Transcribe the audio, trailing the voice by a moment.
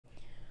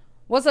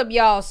What's up,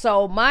 y'all?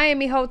 So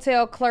Miami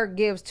hotel clerk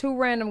gives 2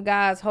 random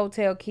guys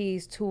hotel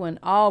keys to an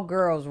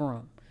all-girls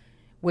room,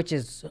 which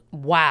is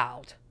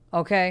wild.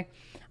 Okay,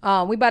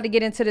 we about to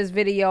get into this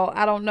video.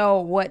 I don't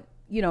know what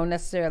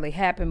necessarily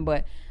happened,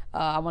 but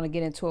I want to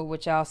get into it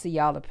with y'all, see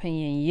y'all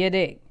opinion. You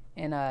dig?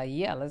 And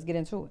yeah, let's get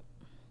into it.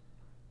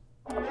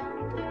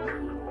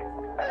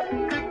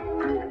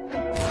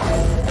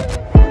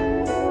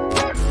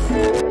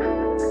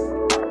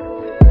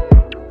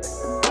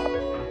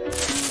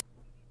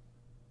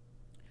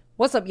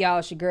 What's up, y'all?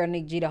 It's your girl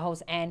Nick G, the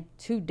host, and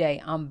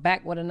today I'm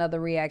back with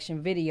another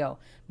reaction video.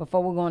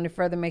 Before we go any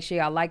further, make sure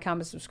y'all like,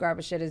 comment, subscribe,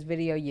 and share this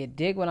video. You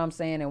dig what I'm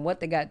saying and what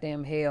the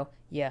goddamn hell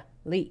you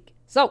leak.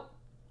 So,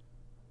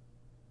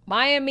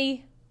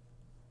 Miami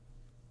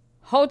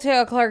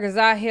hotel clerk is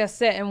out here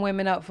setting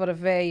women up for the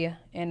failure,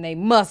 and they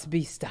must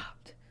be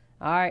stopped.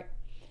 All right,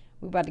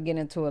 we about to get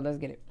into it. Let's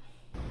get it.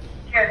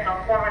 Yes,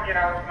 I'm 400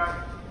 hours a month.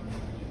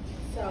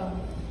 So,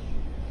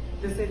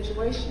 the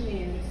situation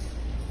is,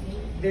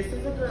 this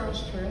is a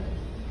girls' trip.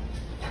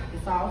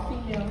 It's all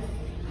females.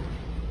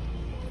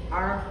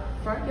 Our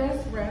front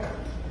desk rep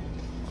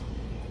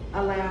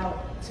allowed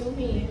 2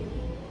 men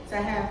to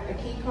have a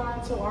key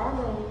card to our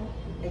room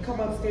and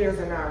come upstairs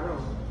in our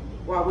room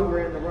while we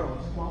were in the room.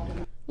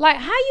 Like,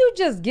 how you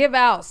just give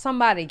out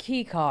somebody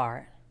key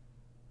card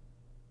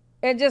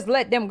and just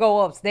let them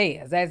go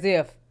upstairs as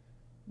if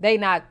they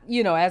not,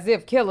 as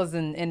if killers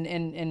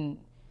and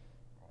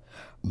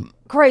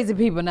crazy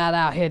people not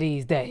out here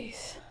these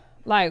days.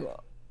 Like,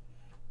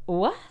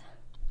 what?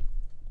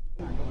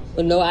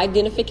 With no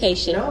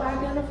identification. No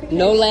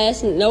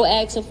identification. No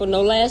asking for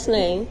no last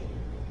name.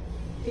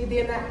 He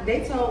did not.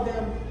 They told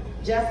them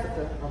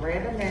Jessica, a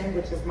random name,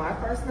 which is my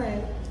first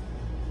name,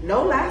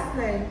 no last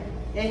name,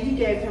 and he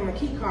gave him a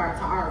key card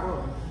to our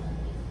room.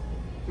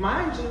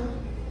 Mind you,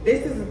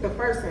 this isn't the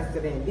first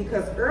incident,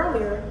 because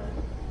earlier,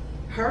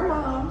 her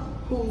mom,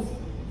 who's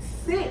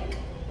sick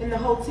in the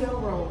hotel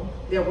room,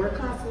 that we're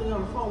constantly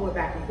on the phone with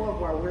back and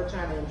forth while we're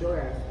trying to enjoy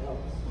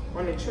ourselves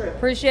on the trip.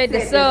 Appreciate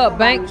the sub,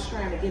 Bank. Was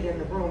trying to get in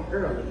the room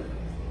early,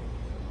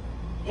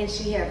 and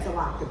she had to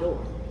lock the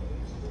door.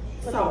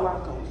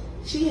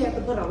 She had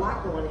to put a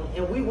lock on it,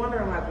 and we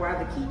wondering like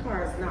why the key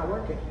card's not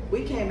working.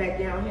 We came back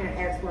down here and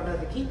asked for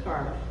another key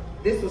card.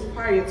 This was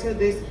prior to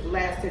this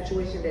last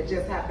situation that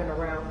just happened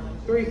around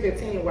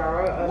 3:15,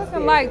 while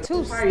looking like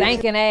 2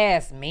 stinking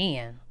ass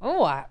men.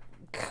 Oh, I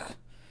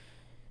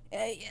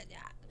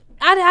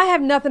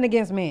have nothing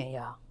against men,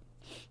 y'all,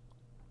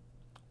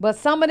 but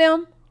some of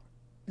them,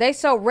 they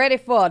so ready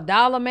for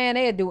 $1, man.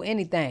 They'll do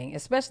anything,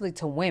 especially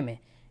to women.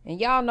 And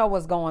y'all know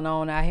what's going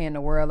on out here in the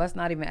world. Let's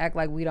not even act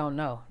like we don't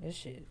know this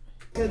shit.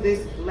 To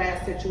this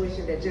last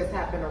situation that just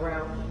happened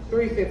around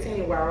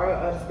 3:15, while we're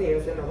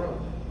upstairs in the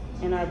room.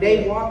 And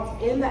they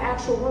walked in the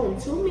actual room,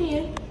 2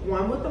 men,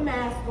 one with a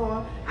mask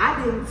on.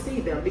 I didn't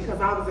see them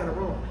because I was in the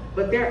room,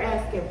 but they're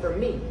asking for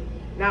me.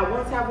 Now,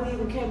 once have we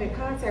even came in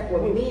contact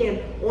with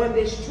men on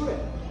this trip?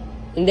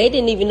 And they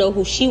didn't even know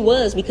who she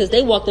was because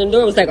they walked in the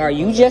door and was like, "Are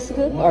you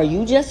Jessica? Are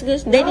you Jessica?"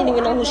 They didn't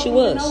even know who she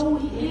was. I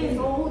don't even know who he is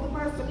or who the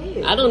person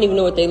is. I don't even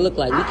know what they look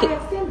like. I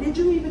asked him, did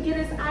you even get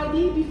his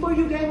ID before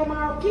you gave him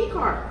our key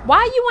card?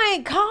 Why you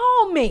ain't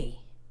call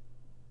me?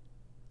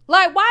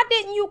 Like, why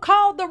didn't you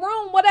call the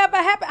room? Whatever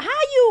happened?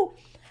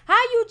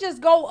 How you just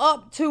go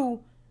up to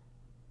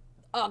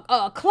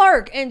a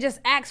clerk and just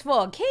ask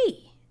for a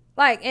key?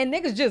 Like, and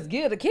niggas just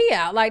give the key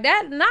out like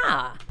that?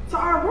 Nah. To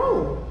our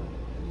room.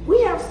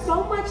 We have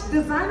so much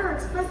designer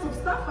expensive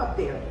stuff up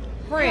there.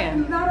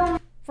 Friend, don't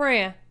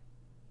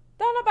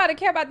nobody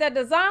care about that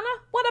designer.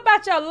 What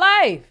about your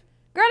life?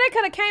 Girl, they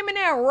could have came in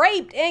there and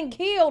raped and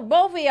killed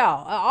both of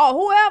y'all. Or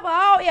whoever,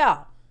 all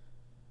y'all.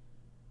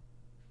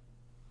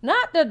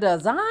 Not the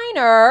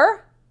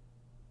designer.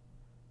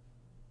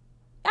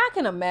 I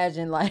can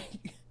imagine,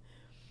 like,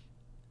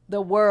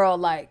 the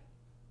world, like,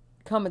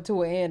 coming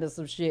to an end of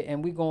some shit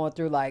and we going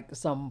through, like,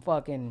 some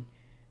fucking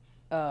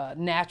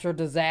natural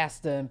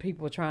disaster and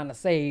people trying to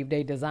save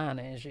their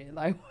designer and shit.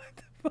 Like, what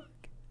the fuck?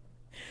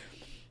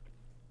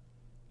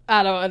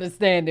 I don't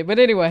understand it. But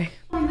anyway.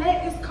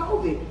 That is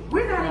COVID.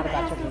 We're not even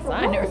asking for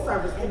room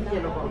service in the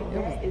room.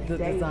 It was the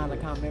designer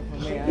comment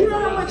from me. You know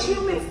how much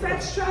human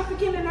sex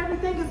trafficking and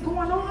everything is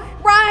going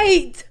on?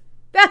 Right.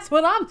 That's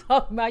what I'm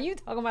talking about. You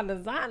talking about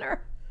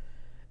designer.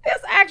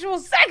 It's actual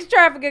sex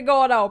trafficking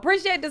going on.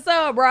 Appreciate the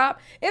sub, Rob.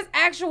 It's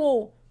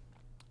actual...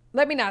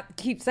 Let me not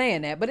keep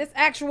saying that, but it's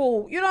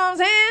actual, you know what I'm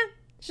saying?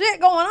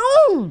 Shit going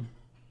on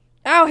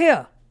out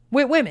here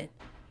with women.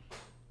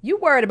 You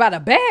worried about a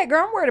bad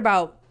girl. I'm worried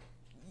about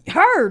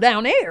her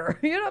down there.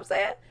 You know what I'm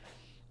saying?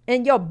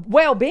 And your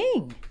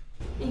well-being.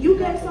 You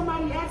gave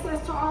somebody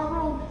access to our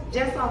room,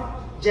 just off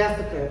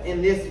Jessica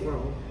in this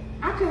room.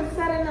 I could have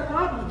sat in the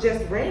lobby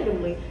just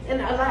randomly and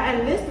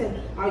listen.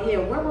 Oh yeah,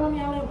 what room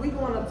y'all in? We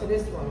going up to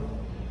this room.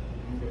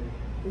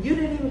 You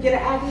didn't even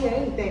get an ID or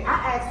anything. I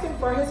asked him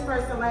for his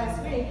first and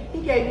last name.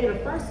 He gave me the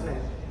first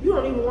name. You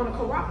don't even want to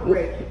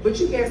corroborate, but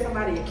you gave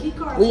somebody a key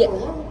card for a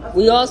room.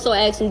 We also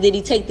asked him, did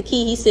he take the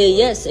key? He said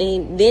yes,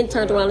 and then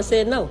turned around and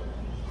said no.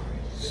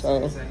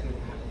 So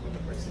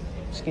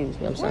Excuse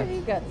me, I'm What sorry.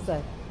 you got to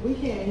say? We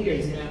can't hear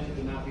you.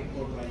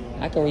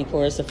 I can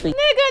record. It's a free. Nigga,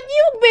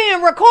 you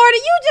being recorded.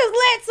 You just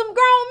let some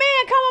grown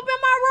man come up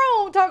in my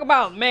room talk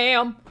about,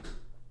 ma'am.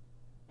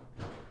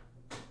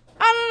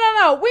 Oh,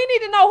 no. We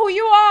need to know who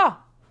you are.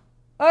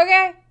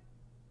 Okay?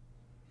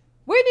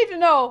 We need to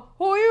know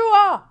who you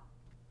are.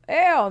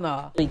 Hell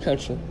no. Free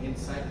country.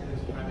 Inside of this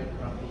private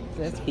property.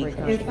 That's Free free.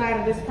 country. Inside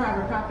of this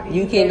private property,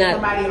 You gave cannot-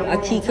 somebody a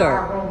room key to card.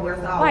 our room where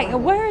it's all Like,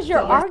 women. where's your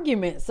So let's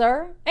argument,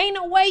 sir? Ain't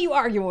no way you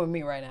arguing with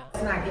me right now.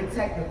 not get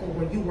technical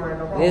when you were in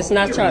the room. It's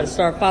not trying to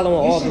start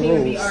following You all the shouldn't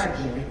even be rules.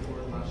 arguing.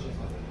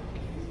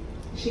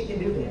 She can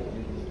do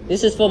that.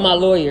 This is for my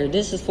lawyer.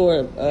 This is for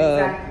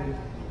Exactly.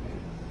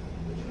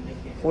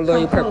 for lawyer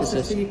Come closer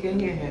purposes. so you can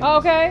hear him.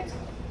 Okay.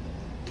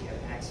 He had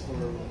asked for a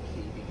room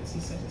key because he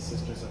said his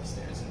sister's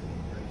upstairs and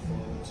very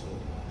forward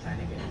to trying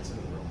to get into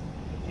the room.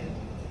 And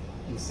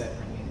he said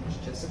her name was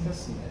Jessica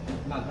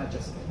Smith. Not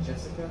Jessica,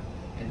 Jessica.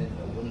 And then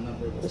the room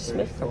number was Where's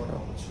Smith come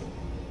from?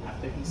 3402.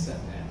 After he said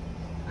that,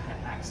 I had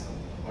asked him,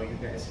 are you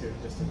guys here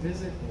just to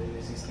visit or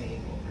is he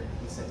staying over?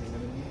 He said he's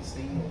going to be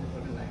staying over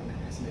for the night, and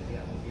I asked him if he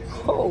had a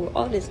vehicle. Oh,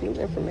 all this new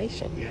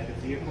information. He had a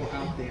vehicle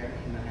out there,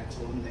 and I had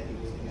told him that he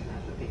was going to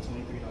have to pay $23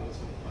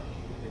 for the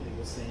parking. And he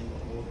was saying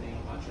the whole thing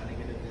about trying to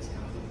get a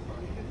discount for the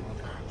parking and all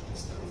that extra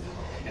stuff.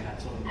 And I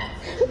told him,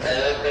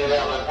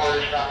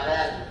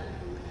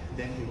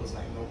 then he was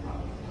like, no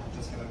problem. I'm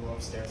just going to go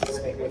upstairs and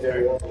speak with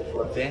her.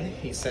 Then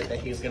he said that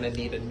he's going to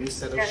need a new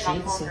set of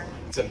sheets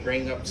to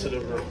bring up to the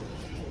room.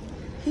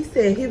 He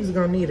said he was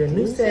gonna need a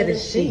new set of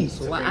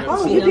sheets. Well, I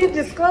Oh, can you see didn't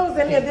disclose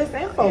any of this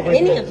info.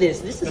 any of this.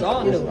 This is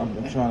all new. I'm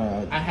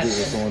trying to I had get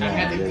what's going to, I on.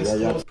 had to Yeah,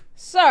 disclose.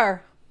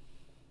 Sir,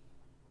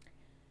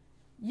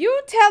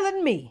 you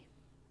telling me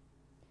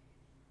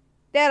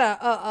that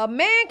a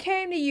man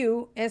came to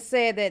you and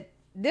said that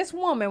this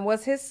woman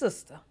was his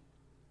sister.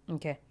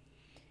 Okay.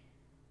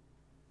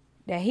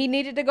 That he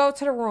needed to go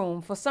to the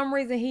room. For some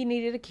reason, he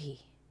needed a key.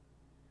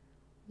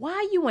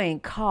 Why you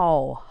ain't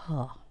call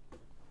her?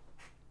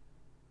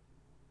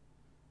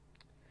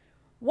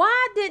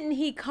 Why didn't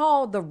he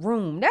call the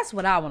room? That's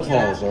what I want to know.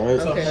 Pause, all right?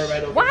 So her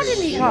right over Why here,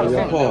 didn't he she call was the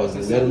Yeah, on phone? that.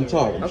 pause. Let him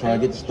talk. I'm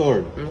trying to get the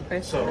story.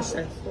 Okay,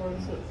 So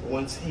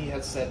once he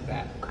had said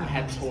that, I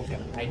had told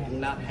him I do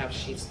not have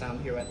sheets down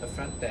here at the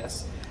front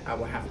desk. I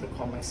will have to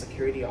call my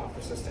security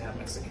officers to have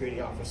my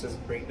security officers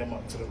bring them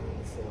up to the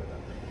room for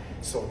them.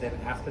 So then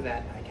after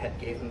that, I had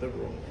gave him the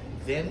room.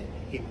 Then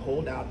he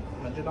pulled out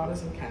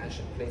 $100 in cash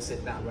and placed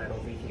it down right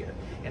over here.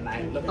 And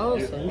I looked Oh,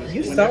 at so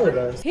You sold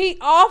us. He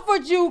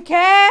offered you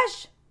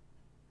cash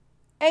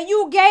and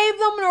you gave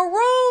them the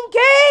room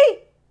key?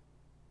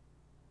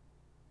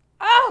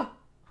 Oh,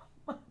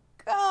 my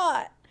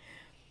God.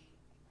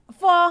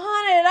 For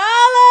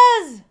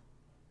 $100?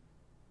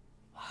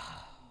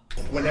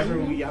 Whenever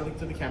we all looked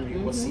through the camera, you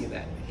will see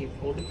that. He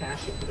pulled the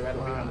cash, he put it right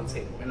over here on the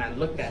table. And I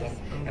looked at him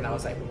and I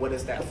was like, what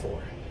is that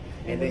for?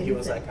 And then he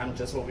was like, I'm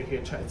just over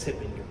here trying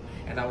tipping you.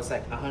 And I was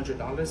like,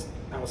 $100?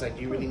 I was like,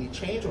 do you really need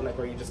change or like,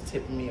 are you just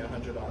tipping me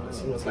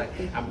 $100? He was like,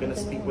 I'm gonna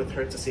speak with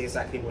her to see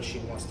exactly what she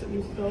wants to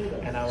do.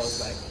 And I was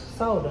like,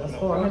 Sold us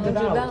for $100.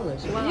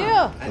 $100. Wow.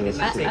 Yeah. I did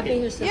not I've take been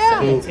here it. since. Yeah.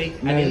 I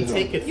didn't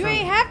take it You from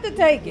ain't have to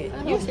take it.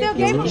 You still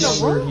gave him the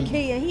Get room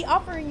key and he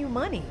offering you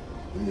money.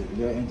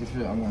 That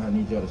interfere. I'm gonna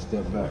need y'all to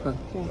step back. I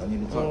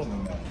need to talk to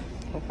him now.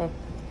 Okay.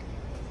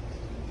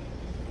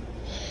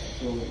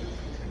 So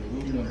the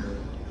room number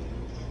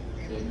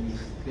that you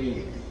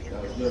stated,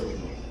 that was your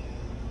room.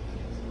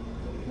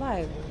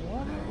 Like,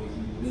 what? Now, was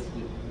you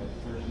listed as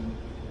person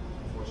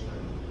or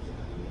starter?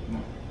 No.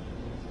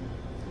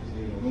 Is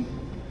it a room?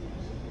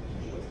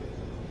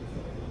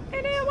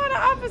 And then why the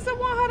officer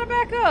want her to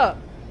back up?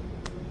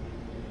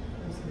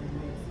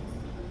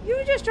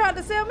 You just tried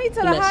to sell me to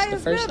the That's the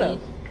highest first bidder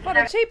thing. for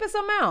the cheapest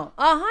amount.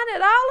 $100?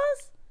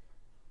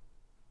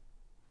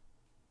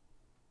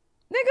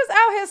 Niggas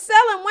out here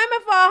selling women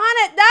for $100?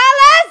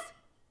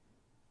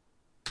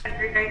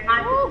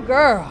 Oh,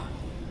 girl.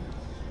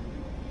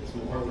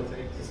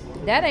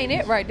 That ain't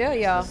it right there,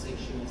 y'all. Say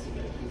she wants to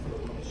get a key for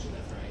the room, she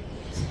left her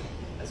IDs.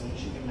 As long as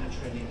she can match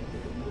her name,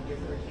 we'll give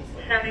her a key for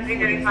it.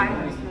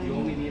 7335. You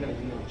only need a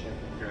video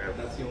check.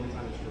 That's the only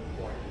time it's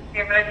required.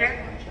 Here, but I check.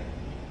 On check.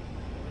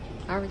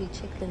 I already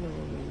checked in the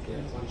room. Yeah,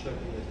 it's on check.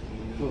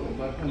 So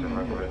if I come in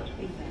here,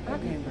 I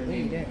can't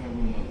believe that. I have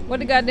room number. What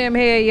the goddamn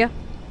hell, yeah? My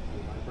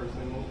first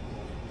name,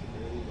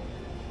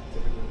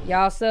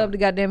 Y'all sub the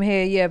goddamn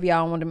head, yeah, if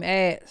y'all want them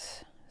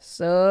ads.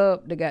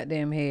 Sub the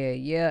goddamn head,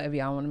 yeah, if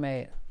y'all want them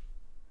ads.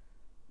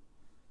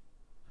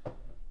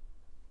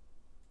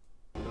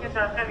 Yes,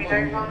 sir.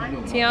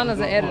 7335. Tiana's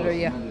an editor,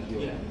 yeah.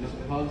 This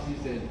policy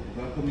said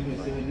if I come in here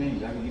and say her name,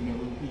 y'all can give me a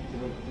room key to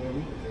her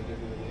room.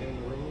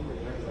 in the room, or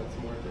that's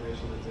more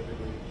information than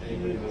typically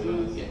anybody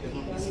does.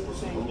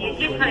 You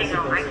keep putting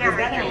on. I can't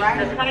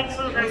read it. The 22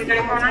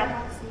 7349.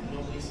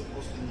 Nobody's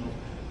supposed to know.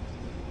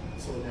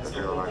 So that's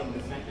the whole thing. The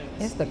fact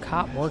that It's the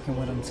cop working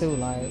with them too,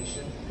 like.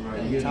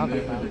 Right, you talking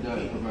get about? the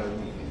dog, provide a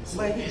room key.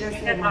 But he just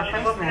said my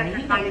first name.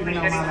 He don't even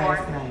know my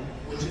last name.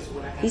 which is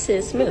what I had He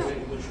said Smith.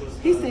 which was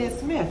He said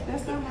Smith.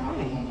 That's not my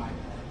name.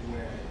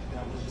 where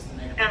that was just an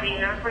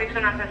Medina, 42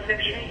 North 6th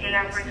Street.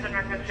 Yeah, 42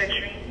 North 6th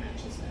Street.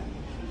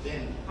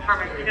 Then,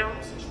 Apartment after 2.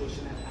 a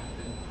situation that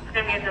happened, It's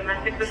going to be a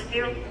domestic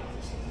dispute.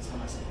 tell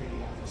my security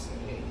officer,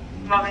 hey,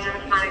 Involving a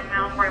Hispanic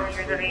male, 41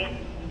 years of age.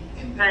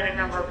 Pending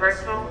number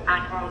Berto,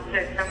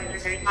 946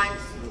 7335.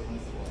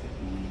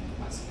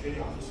 my security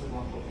officer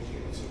walked over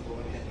here to go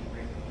ahead and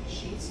bring up the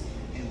sheets,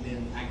 and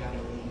then I got a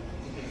room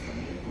to get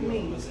from you.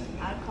 Me, Was in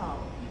I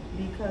called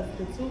because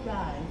the two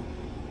guys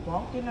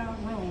walked in our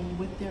room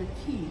with their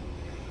key.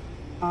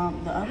 The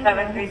other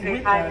girl who was with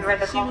 7335, you read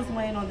the us, she call? was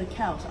laying on the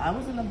couch. I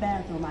was in the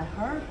bathroom. I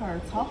heard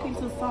her talking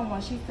to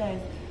someone. She says,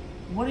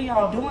 "What are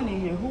y'all doing in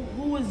here?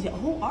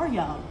 Who are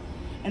y'all?"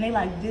 And they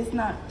like, "This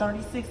not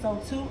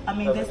 3602. I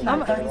mean, this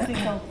not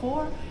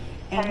 3604."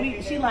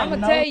 And she like, I'm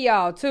gonna "No." tell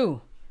y'all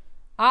too.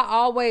 I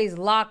always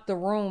lock the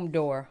room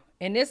door,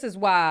 and this is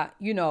why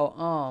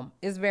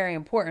it's very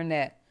important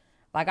that,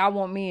 like, I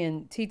want me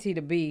and TT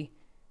to be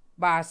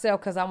by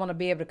ourselves because I want to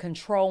be able to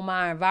control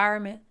my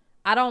environment.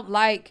 I don't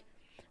like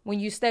when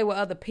you stay with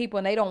other people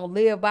and they don't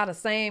live by the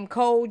same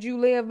code you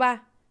live by,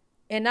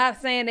 and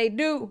not saying they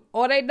do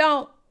or they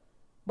don't,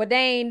 but they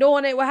ain't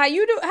doing it how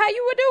you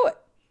would do it.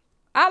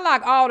 I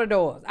lock all the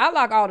doors. I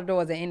lock all the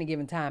doors at any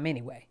given time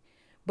anyway.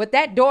 But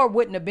that door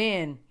wouldn't have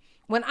been,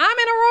 when I'm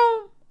in a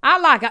room, I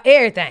lock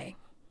everything.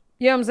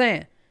 You know what I'm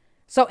saying?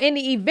 So in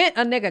the event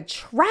a nigga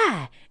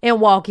try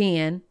and walk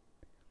in,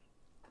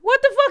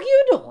 what the fuck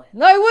you doing?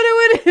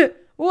 Like,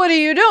 what are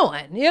you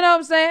doing? You know what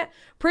I'm saying?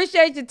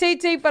 Appreciate you,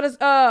 TT, for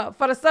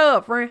the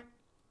sub, friend.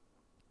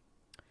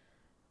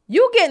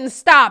 You getting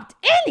stopped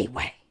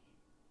anyway.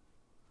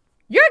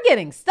 You're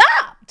getting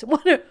stopped.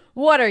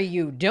 What are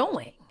you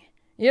doing?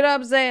 You know what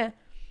I'm saying?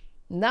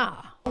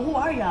 Nah. "Who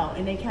are y'all?"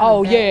 And they kind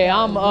Oh of yeah,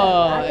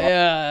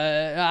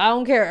 I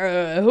don't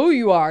care who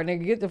you are,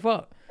 nigga. Get the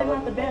fuck.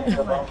 Out the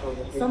bathroom, like,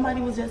 somebody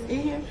was just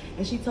in here,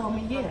 and she told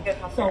me, yeah.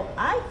 So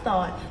I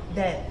thought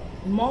that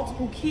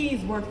multiple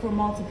keys work for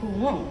multiple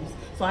rooms.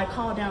 So I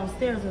called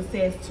downstairs and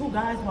says, "Two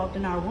guys walked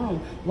in our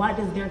room. Why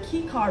does their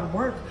key card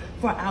work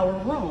for our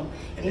room?"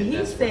 And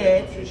he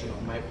said,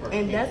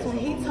 and that's when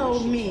he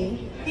told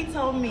me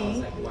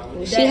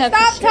She has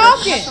Stop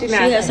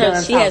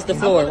talking. She has the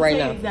floor right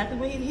now. Exactly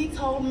what he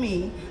told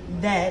me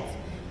that.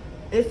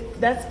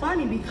 That's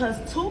funny because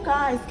two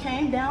guys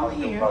came down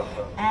here,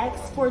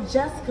 asked for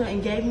Jessica,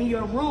 and gave me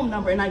your room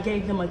number, and I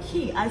gave them a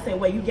key. I said,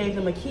 "Wait, you gave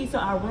them a key to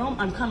our room?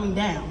 I'm coming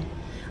down."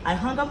 I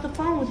hung up the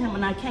phone with him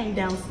and I came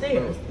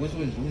downstairs.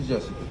 Who's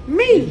Jessica?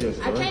 Me.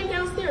 Jessica, I right? came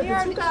downstairs.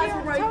 The two guys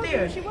were right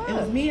there. It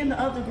was me and the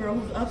other girl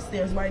who's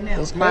upstairs right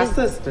now. My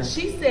sister.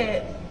 She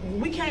said,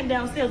 we came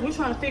downstairs. We're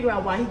trying to figure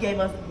out why he gave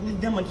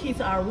them a key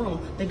to our room.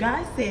 The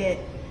guy said,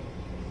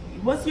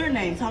 "What's your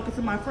name?" Talking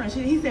to my friend.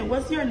 He said,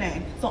 "What's your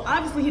name?" So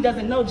obviously he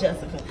doesn't know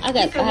Jessica. I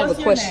have "What's a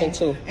your question name?"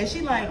 too. And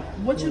she like,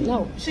 "What you?"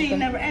 No. She ain't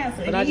never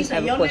answered. But And I he just said,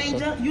 have a "Your question.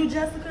 name, you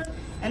Jessica?"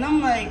 And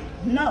I'm like,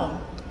 "No."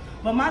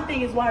 But my thing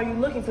is, why are you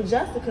looking for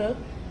Jessica?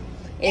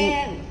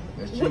 And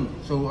That's true.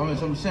 So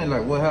I'm saying,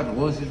 like, what happened?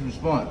 What was his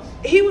response?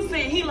 he was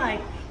saying, he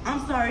like,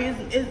 "I'm sorry,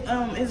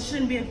 it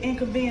shouldn't be an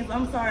inconvenience.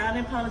 I'm sorry, I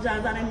didn't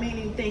apologize. I didn't mean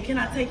anything. Can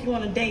I take you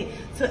on a date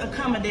to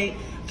accommodate?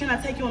 Can I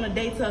take you on a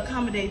date to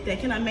accommodate that?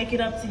 Can I make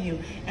it up to you?"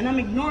 And I'm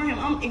ignoring him.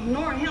 I'm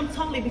ignoring him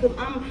totally because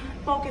I'm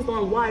focused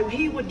on why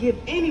he would give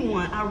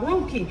anyone our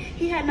room key.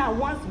 He had not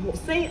once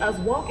seen us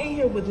walk in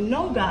here with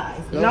no guys.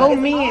 No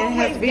It's men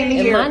has always been And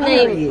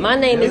here. my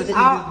name is.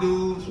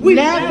 We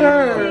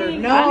never.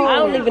 No. I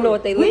don't even know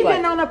what they look We've like.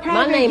 been on a My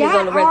private name is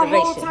on the yacht our whole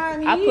reservation.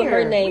 time I put her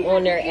here. name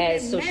on there We haven't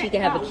as so even she met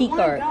can have a not key one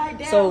card. guy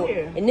down So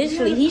here.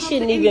 initially, We he haven't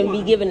shouldn't talked to even be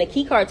anyone. giving a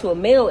key card to a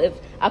male. If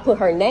I put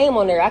her name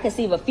on there, I can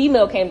see if a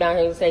female came down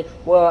here and say,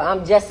 "Well,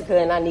 I'm Jessica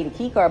and I need a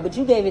key card," but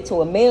you gave it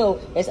to a male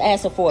that's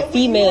asking for a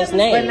female's But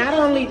name. not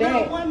only Not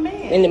that, one man.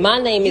 And my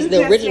name is You the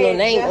just original said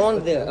name Jessica.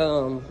 on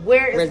the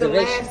where is the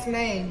reservation. last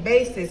name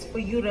basis for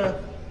you to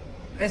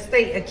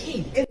state a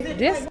key?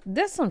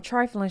 This some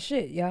trifling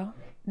shit, y'all.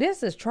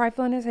 This is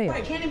trifling as hell.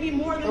 Can it be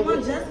more than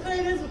one Jessica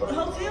in this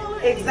hotel?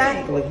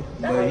 Exactly.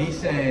 But he's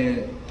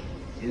saying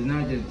it's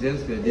not just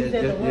Jessica. He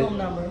said the room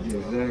number.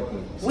 Exactly.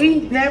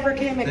 We never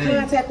came in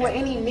contact with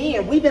any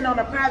men. We've been on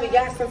a private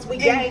yacht since we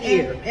got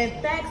here. And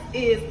facts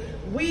is,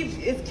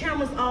 it's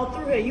cameras all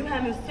through here. You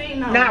haven't seen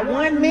Not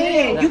one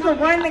man. You can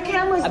run the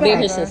cameras I've been back.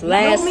 here since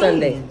last No men.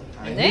 Sunday.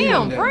 I agree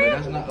Damn, on that, friend.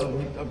 but that's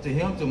not up to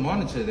him to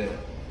monitor that.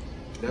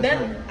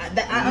 That's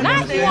I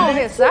Not understand you on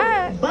that his too,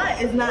 side.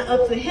 but it's not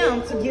up to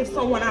him to give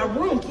someone our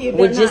room key if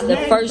With they're just not the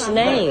named first on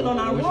name. on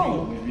our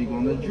room. which we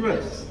gonna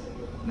address.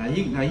 Now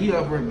he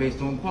operate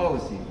based on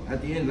policy.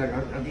 At the end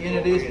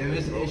of this, if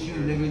it's an issue,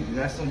 nigga,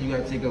 that's something you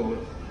gotta take up with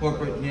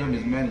corporate him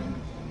as management.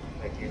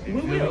 We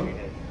will.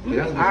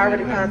 That's what I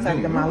already you have to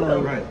contacted do. my lawyer.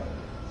 Right.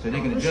 So they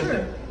can address sure.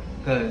 it.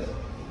 Because,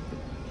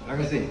 like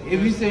I said,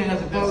 if he's saying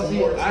that's a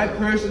policy, I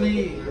personally,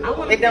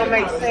 It don't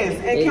make sense.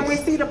 And can we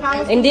see the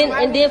policy? And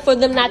then for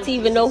them not to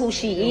even know who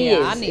she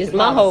is, I need is the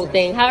my whole policy.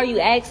 thing. How are you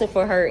asking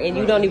for her and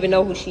you don't even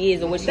know who she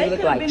is and what she They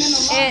look could have like? been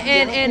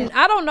in the And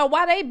I don't know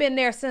why they been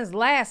there since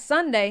last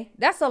Sunday.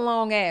 That's a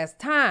long ass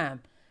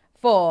time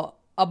for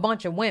a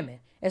bunch of women.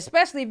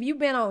 Especially if you've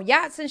been on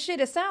yachts and shit.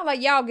 It sounds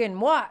like y'all getting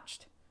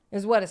watched,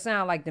 is what it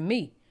sounds like to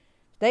me.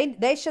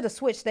 They should have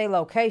switched their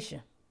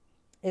location,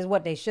 is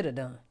what they should have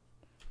done.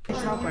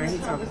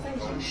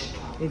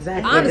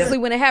 Exactly. Honestly,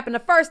 when it happened the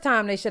first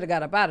time, they should have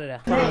got up out of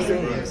there.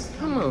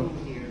 Come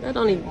on. That's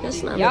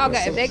not Y'all making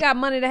got, if they sense. got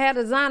money to have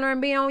designer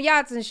and be on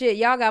yachts and shit,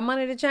 y'all got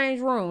money to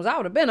change rooms. I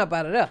would have been up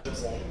out of there.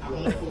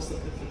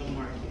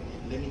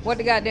 What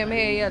the goddamn hell,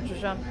 yeah,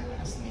 Trishan?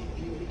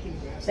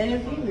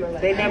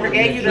 They never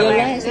gave you the Your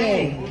last last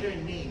name.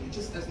 name.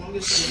 Just as long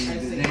as I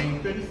say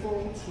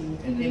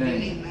 3402 and the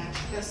name match,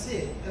 that's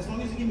it. As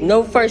long as you give me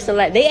No first and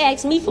last. They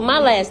asked me for my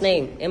last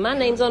name, and my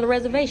name's on the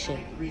reservation.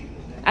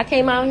 I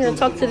came out here and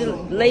talked to the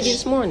lady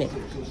this morning.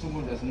 So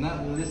someone that's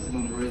not listed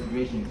on the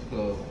reservation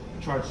club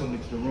charge something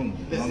to the room.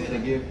 As long as they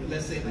give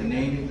let's say the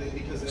name.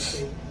 because let's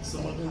say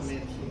someone come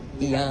in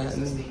Yeah.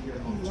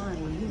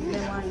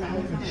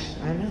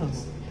 I know.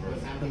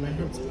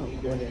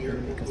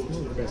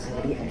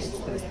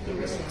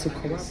 To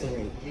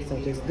cooperate, so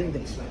just do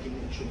that.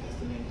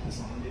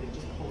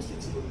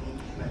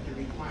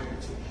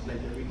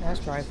 That's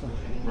trifling.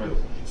 Right.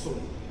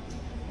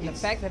 The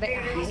fact that they...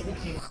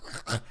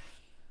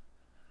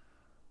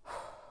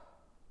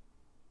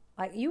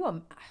 Like,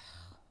 you're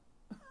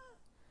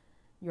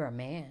a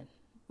man.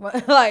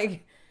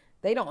 Like,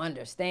 they don't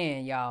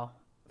understand, y'all.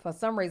 For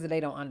some reason, they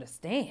don't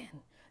understand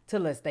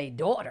till it's their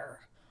daughter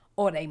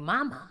or their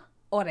mama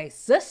or their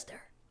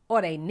sister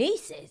or their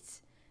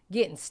nieces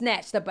getting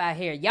snatched up out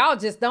here. Y'all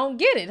just don't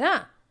get it,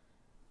 huh?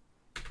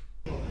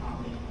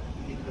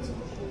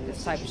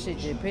 This type of shit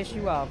just piss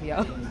you off,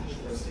 y'all.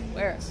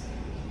 Where?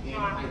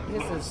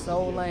 This is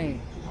so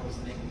lame.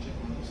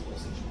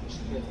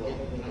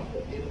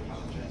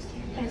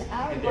 And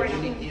our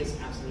version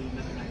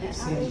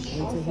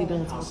Until he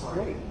done talk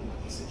great.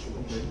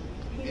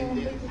 And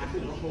then after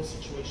the whole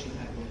situation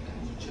happened,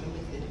 the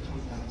gentleman did come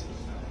down to the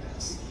front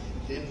desk.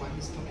 Then while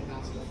he's coming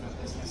down to the front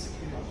desk, my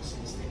security officer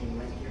was standing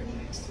right here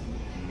next to me.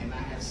 And I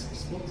had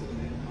spoke to the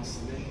man, I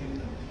was letting him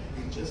know,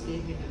 you just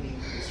gave me the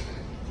name for this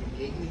room. You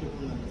gave me the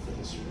room number for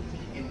this room.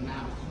 And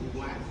now,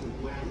 why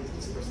is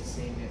this person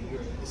saying that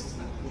this is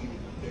not who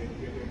you're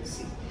here to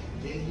see?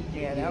 Then he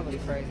gave Yeah, that me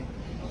was a crazy.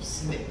 of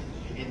Smith,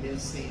 and then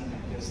saying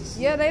that there's a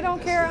Smith. Yeah, they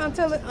don't care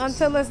until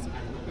it's,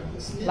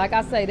 like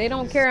I say, they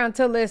don't care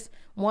until it's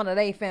one of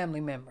their family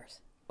members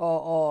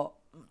or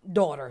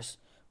daughters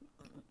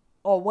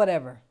or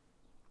whatever.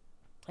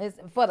 It's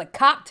for the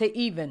cop to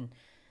even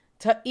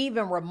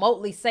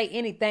remotely say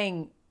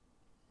anything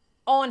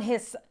on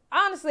his.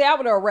 Honestly, I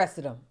would have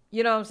arrested him.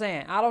 You know what I'm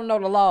saying? I don't know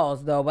the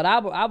laws though, but I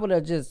would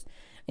have just,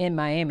 in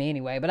Miami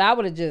anyway, but I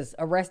would have just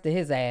arrested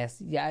his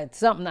ass. Yeah, it's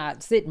something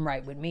not sitting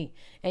right with me.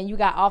 And you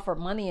got offered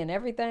money and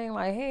everything?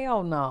 Like,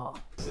 hell no.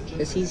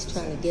 Because he's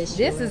trying to guess.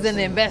 This is an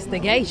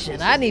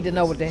investigation. I need to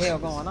know what the hell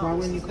going Why on.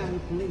 wouldn't you call the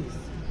police?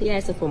 He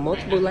asking for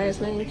multiple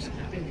last names.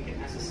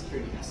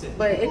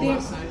 But it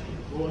is.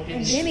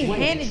 And then he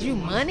handed you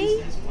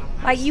money?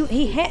 Like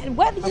he had,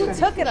 whether you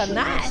took it or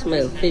not.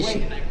 Smell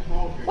fishy.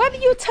 Whether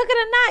you took it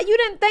or not, you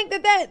didn't think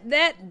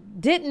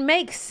that didn't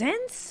make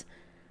sense?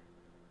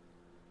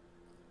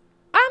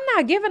 I'm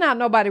not giving out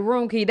nobody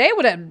room key. I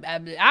would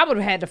have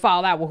had to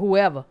fall out with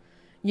whoever,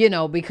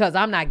 because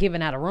I'm not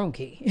giving out a room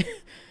key.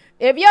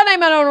 If your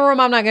name ain't on the room,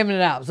 I'm not giving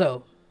it out.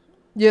 So,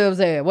 you know what I'm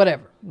saying?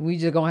 Whatever. We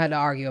just gonna have to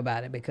argue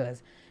about it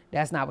because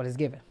that's not what it's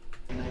given.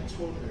 And I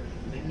told her,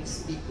 let me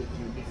speak with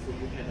you before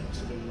you head up to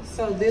the room.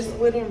 So this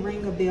wouldn't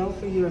ring a bell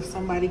for you if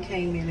somebody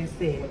came in and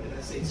said,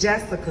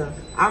 Jessica,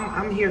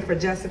 I'm here for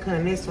Jessica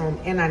in this room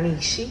and I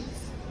need sheets.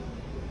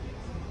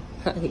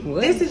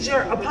 What? This is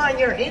upon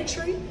your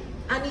entry.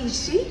 I need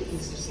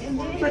sheets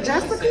for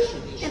Jessica.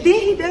 And then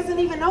he doesn't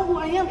even know who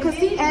I am because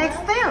he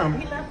asked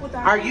them,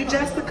 are you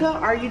Jessica?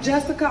 Are you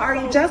Jessica? Are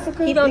you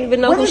Jessica? He don't even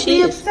know who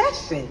she is. What is the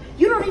obsession?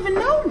 You don't even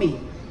know me.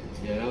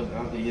 Yeah, that was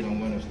after you done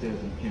went upstairs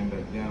and came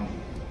back down.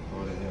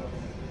 All the hell.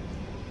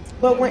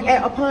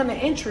 But upon the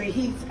entry,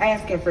 he's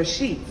asking for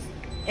sheets.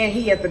 And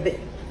he at the bed.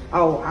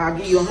 Oh, I'll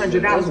give you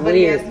 $100, but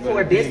he asked for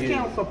a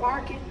discount for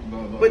parking.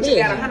 But you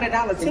got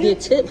 $100 To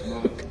get tip.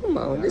 tip. Come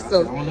on, this I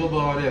so. don't know about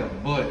all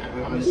that, but I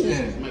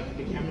understand.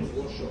 The cameras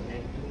will show,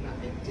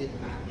 and did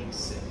not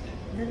accept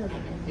that.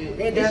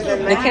 It doesn't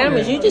The matter.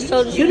 cameras, you just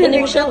told us you You couldn't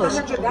didn't even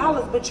accept show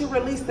us. $100, but you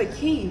released the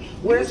key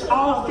where it's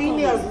all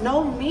females,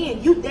 no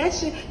men.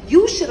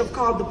 You should have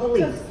called the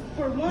police.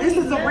 This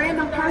is a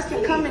random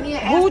person coming in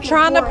asking Who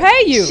trying to for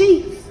pay you?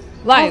 sheets.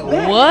 Like, Oh,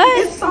 man,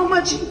 what? It's so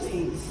much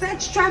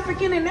sex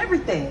trafficking and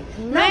everything.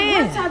 Man.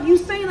 Now, once have you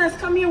seen us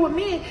come here with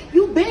men?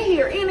 You've been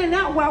here in and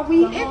out while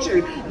we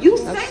entered. You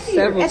sat here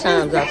Several at this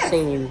times I've desk.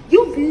 seen you.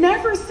 You've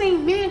never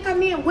seen men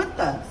come in with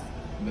us.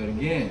 But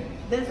again,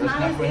 That's that's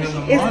not for him to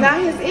It's monitor. not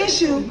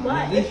his issue.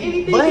 But if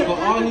anything, But- for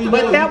all he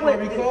but knows, that he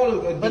would- probably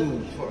called a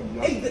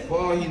dude. For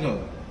all he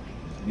knows.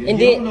 You And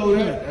don't then- know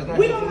that. That's not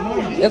We his don't know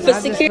monitor. that. If I it's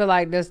just security, feel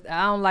like this.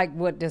 I don't like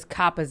what this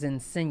cop is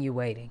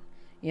insinuating.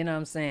 You know what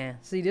I'm saying?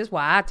 See, this is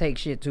why I take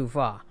shit too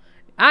far.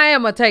 I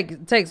am a take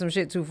some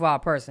shit too far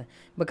person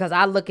because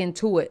I look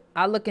into it.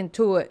 I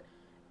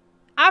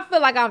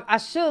feel like I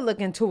should look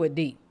into it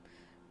deep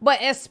But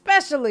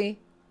especially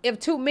if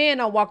two men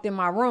done walked in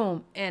my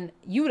room and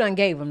you done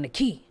gave them the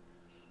key.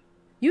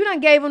 You done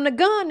gave them the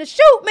gun to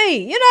shoot me.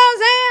 You know what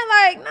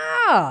I'm saying?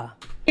 Like, nah.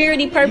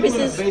 Security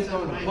purposes. Based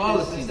on the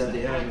policy that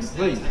they have in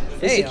place.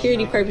 For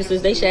security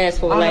purposes, they should ask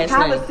for a last the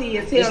name. policy,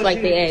 it Just tells like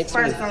you they asked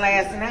first me. and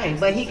last name.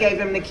 But he gave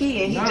him the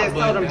key and he just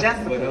But told him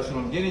that's what Jessica.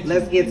 I'm getting to.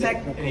 Let's get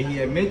technical. And he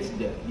admits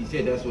that. He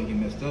said that's what he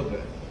messed up at.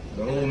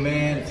 The whole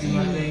man,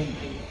 female thing,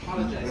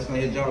 that's not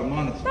his job to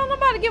monitor. Don't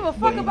nobody give a But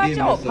fuck he about did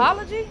your mess up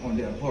apology. on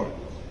that part.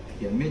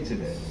 He admits to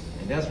that.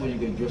 And that's where you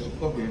can address the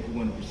fucker if you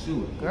want to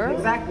pursue it. Girl.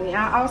 Exactly.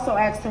 I also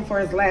asked him for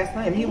his last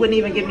name. He wouldn't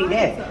even give me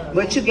that.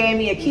 But you gave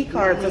me a key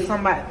card to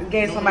somebody.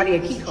 Gave somebody a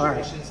key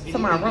card to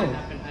my room.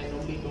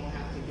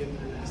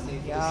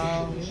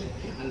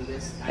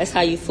 That's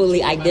how you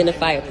fully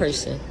identify a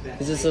person.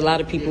 Because there's a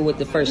lot of people with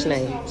the first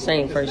name,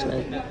 same first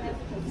name.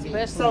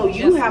 So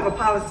you have a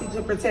policy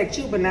to protect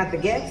you, but not the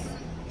guests?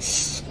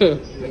 Like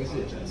I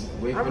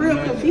said, wait I'm for real the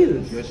manager.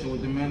 confused. Address it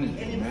with the manager.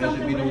 The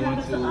manager be the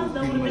one to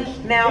pretty much.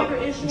 Now,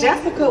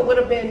 Jessica would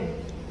have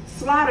been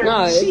slaughtered.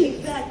 No,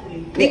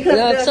 Because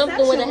no, the if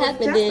something would have exception was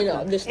happened, Jessica.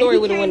 then the story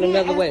And would have he went came in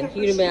another way.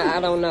 asking You'd have been, for I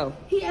don't know.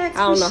 He asked I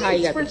don't for know how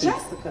you got for the key.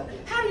 Jessica.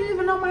 How do you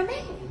even know my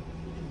name?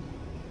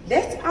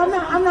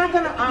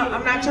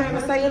 I'm not trying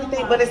to say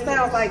anything, but it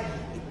sounds like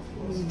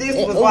this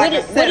was like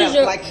a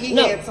setup, like he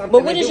had something.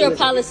 But what to is do your with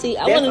it. policy?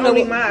 I That's want to know.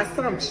 only What, my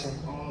assumption.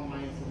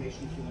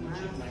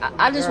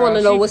 I just want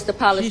to know what's the She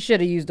policy should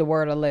have used the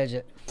word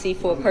alleged.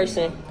 for a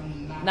person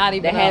Not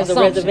even that has a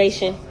assumption.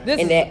 reservation This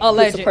and is that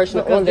alleged puts a person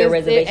because on their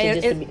this- reservation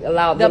just to be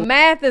allowed The them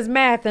math is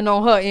mathing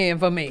on her end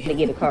for me. to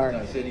get a card.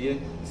 Say it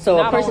again. So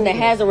Not a person that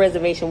only- has a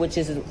reservation, which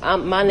is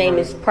my name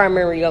is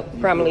primarily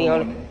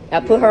on. I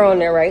put her on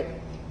there, right?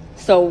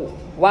 So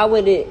why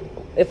would it?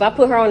 If I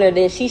put her on there,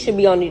 then she should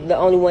be the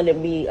only one to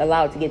be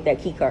allowed to get that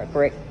key card,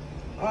 correct?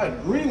 I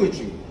agree with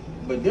you,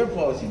 but their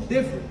policy is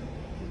different.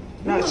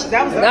 No,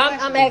 that was. Now,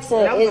 I'm asking,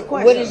 That was a what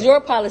question. is your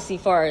policy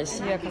far as?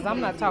 Yeah, because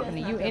I'm not talking to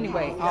you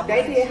anyway.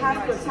 They did Hell,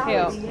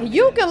 hospitality.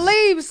 you can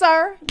leave,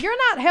 sir. You're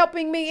not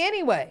helping me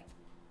anyway.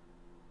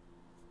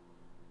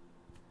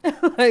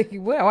 Like,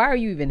 well, why are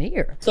you even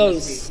here? So,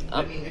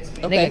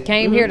 Nigga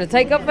came here to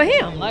take up for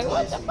him. Like,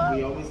 what the fuck?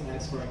 We always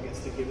ask for our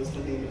guests to give us the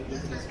name of the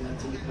business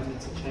until you come in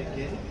to check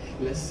in.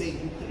 Let's say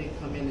you couldn't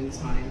come in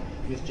time.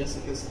 Miss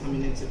Jessica's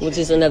coming in to check which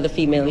is another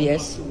female, in.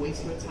 yes. To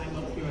waste her time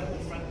up here at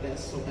the front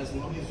desk. So as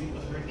long as you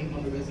put her name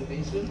on the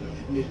reservation,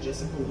 Miss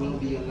Jessica will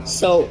be allowed.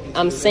 So to check into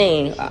I'm the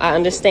saying, I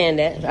understand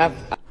that.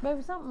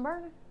 Baby, something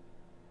burning?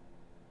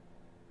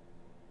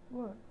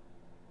 What?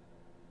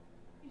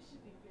 You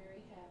should be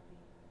very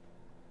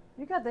happy.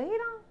 You got the heat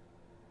on?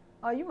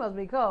 Oh, you must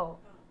be cold.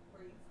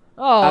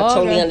 Oh, I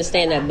totally okay.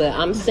 understand that, but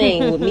I'm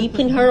saying with me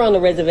putting her on the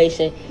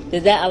reservation,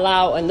 does that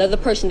allow another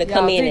person to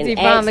come in TITI and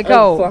finally ask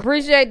cold. for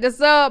Appreciate the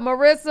sub,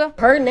 Marissa.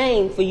 her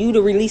name for you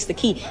to release the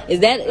key? Is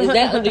that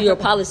under your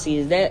policy?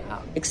 Is that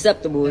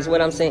acceptable? Is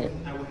what I'm saying.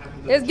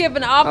 It's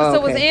giving the officer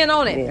Oh, okay. was in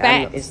on it. Yeah,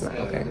 I know. Facts. It's not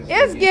okay.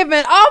 It's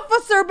giving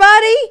officer,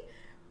 buddy.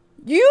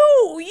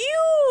 You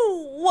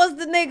was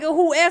the nigga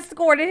who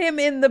escorted him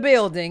in the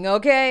building,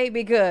 okay?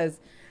 Because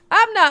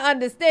I'm not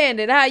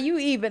understanding how you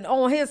even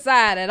on his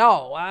side at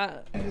all. I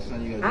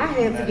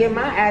had to get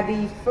my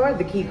ID for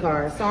the key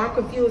card, so I'm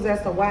confused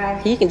as to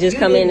why He can just you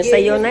come in didn't and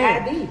say get your his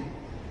name. ID.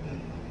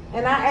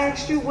 And I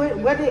asked you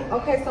what did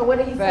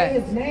he say Facts.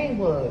 his name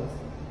was?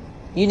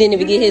 You didn't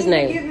even You get his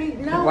didn't name. even give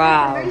me no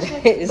Wow,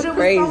 information, it's but it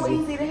crazy. was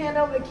so easy to hand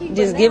over the key.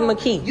 Just but give now him a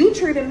key. You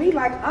treated me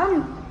like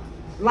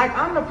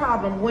I'm the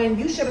problem when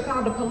you should have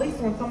called the police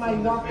when somebody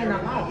walked in the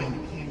lobby. When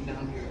you came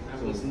down here,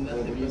 I was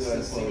nothing but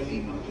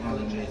sincerely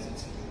apologizing to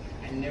you.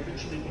 I never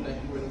treated you like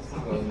you were the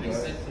problem. I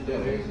said from the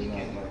very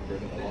beginning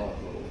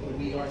that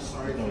we are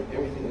sorry for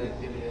everything that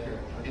did occur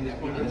and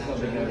that we did not try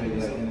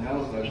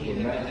to do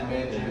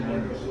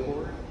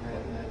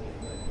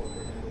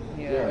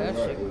Yeah, that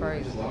shit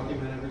crazy.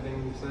 Document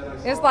everything you said. I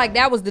saw. It's like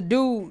that was the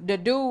dude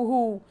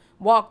who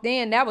walked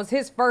in. That was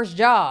his first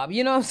job.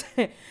 You know what I'm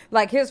saying?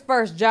 Like his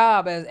first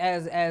job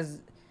as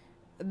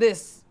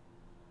this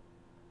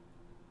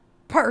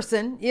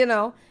person, you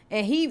know.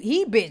 And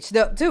he bitched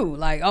up too.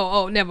 Like,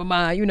 oh, never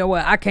mind. You know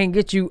what? I can't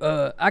get you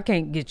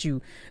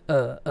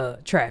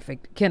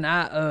trafficked. Can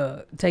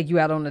I take you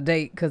out on a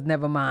date? Cause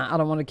never mind. I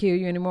don't want to kill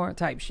you anymore.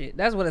 Type shit.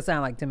 That's what it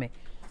sounded like to me.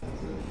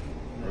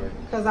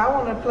 Because I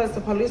want to place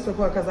a police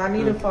report because I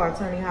need it for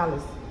Attorney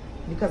Hollis.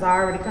 Because I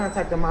already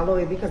contacted my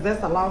lawyer because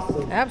that's a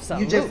lawsuit.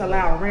 Absolutely. You just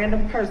allow a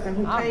random person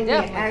who I'm came in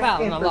definitely filing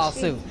asking a for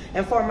lawsuit. sheets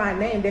and for my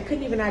name that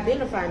couldn't even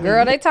identify me.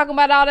 Girl, they talking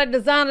about all that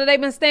designer. They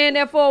been staying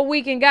there for a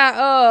week and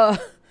got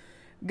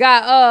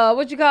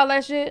what you call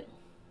that shit?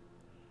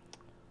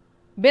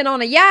 Been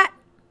on a yacht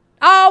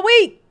all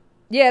week.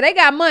 Yeah, they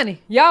got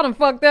money. Y'all done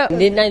fucked up.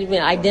 Did not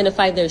even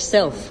identify their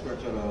self.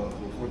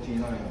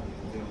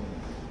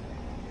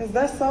 Because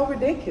that's so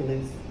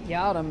ridiculous.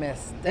 Y'all done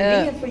messed And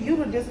then up. for you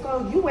to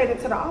disclose, you waited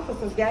till the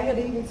officers got here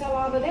to even tell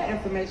all of that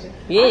information.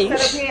 Yeah, I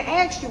sat up here and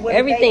asked you what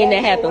Everything they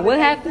that asked you, happened. What did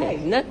they happened?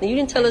 say? Nothing. You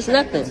didn't tell us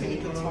nothing.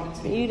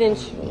 You didn't.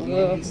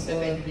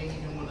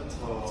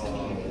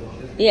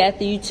 Yeah,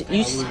 after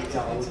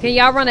Can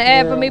y'all run an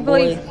ad for me,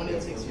 please?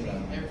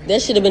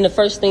 That should have been the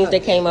first things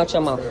that came out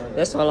your mouth.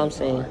 That's all I'm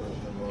saying.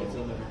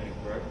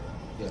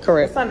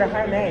 Correct. It's under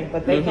her name,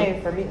 but they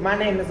came for me. My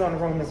name is on the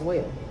room as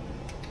well.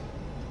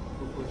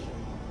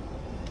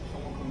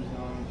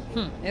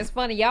 It's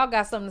funny, y'all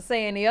got something to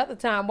say any other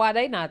time. Why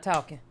they not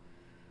talking?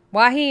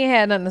 Why he ain't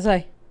had nothing to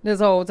say this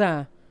whole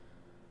time?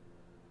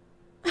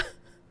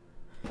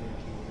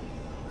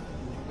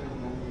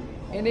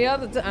 Any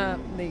other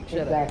time, Nick,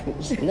 shut up.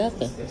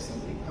 Nothing. They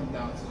come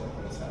down to the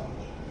hotel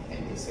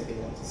and they said they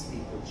want to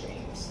speak with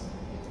James.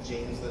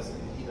 James doesn't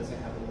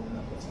have a room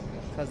number.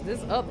 Because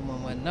this other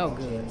one wasn't no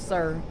good.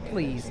 Sir,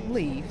 please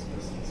leave.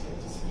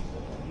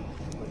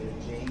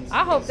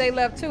 I hope they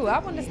left too. I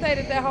wouldn't have stayed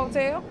at that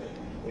hotel.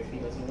 If he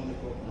doesn't want to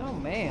go, oh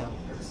man.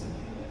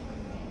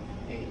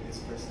 Hey, this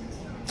person is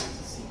down here to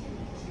see you.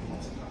 She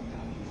wants to come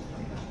down. You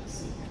come down to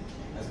see you.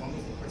 As long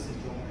as the person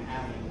don't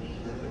have a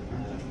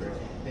number,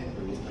 then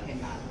we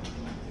cannot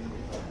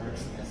the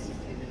person that's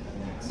given them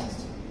access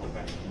to you.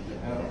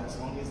 As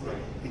long as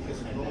because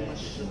no one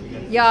should be.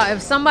 Y'all,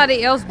 if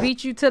somebody else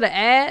beat you to the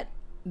ad,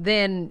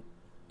 then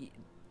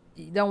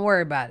don't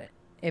worry about it.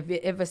 If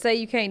it say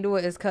you can't do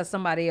it, it's because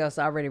somebody else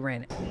already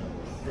ran it.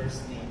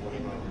 First name,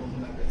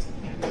 room number,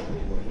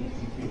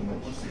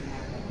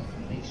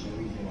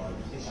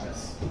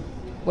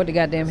 What the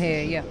goddamn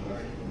hell, yeah.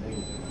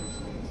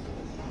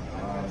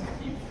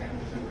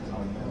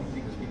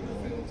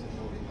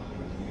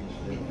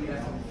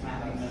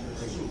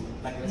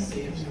 Like let's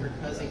say if her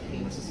cousin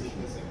came to see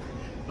visit,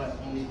 but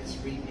only this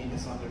read name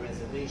is on the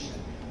reservation,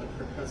 but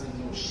her cousin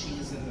knows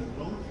she's in the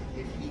room.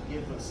 If he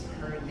give us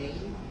her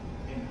name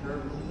and her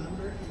room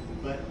number,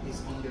 but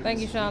it's on the Thank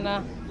you,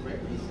 Shauna.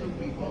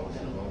 we won't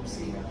then we'll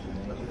see.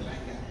 But the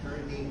fact that her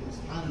name is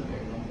on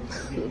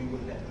there, we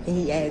would let And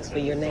he asked for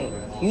your name.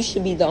 You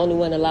should be the only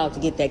one allowed to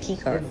get that key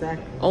card.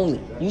 Exactly. Only.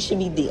 You should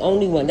be the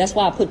only one. That's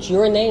why I put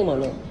your name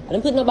on there. I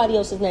didn't put nobody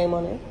else's name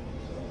on there.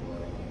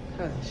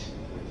 Hush.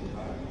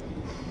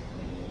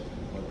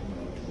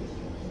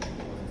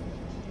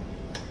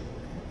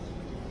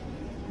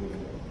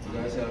 You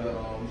guys have,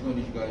 I'm just gonna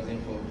need you guys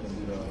info and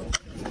do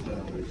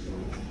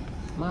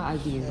the My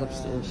ID is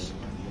upstairs.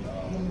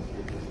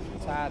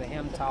 Tired of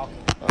him talking.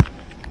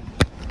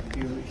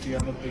 If you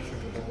have a picture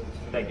of the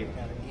Thank you.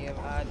 Gotta give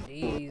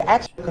IDs.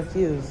 Actually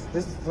confused.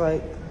 This is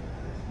like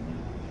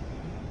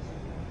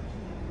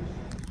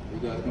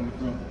Where you guys coming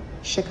from?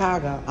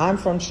 Chicago. I'm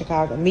from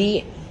Chicago.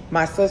 Me,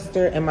 my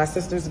sister, and my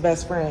sister's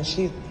best friend.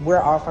 We're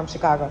all from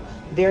Chicago.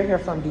 They're here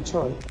from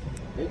Detroit.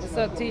 What's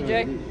up, TJ?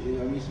 I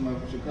meet somebody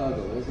from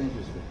Chicago. That's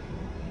interesting.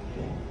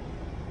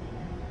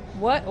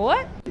 What? I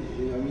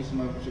meet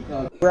somebody from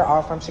Chicago. We're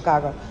all from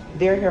Chicago.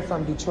 They're here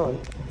from Detroit.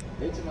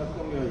 Every time I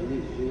come here,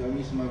 I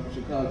meet somebody from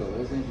Chicago.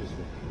 That's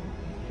interesting.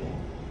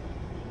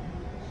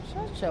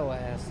 Shut your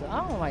ass up.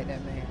 I don't like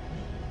that man.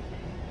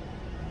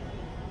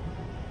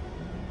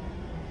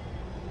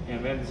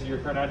 And then this is your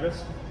current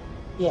address?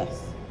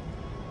 Yes.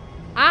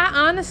 I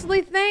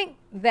honestly think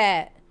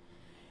that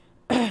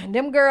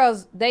them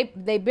girls, they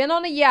been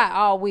on the yacht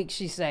all week,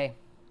 she say.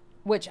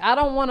 Which I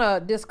don't want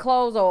to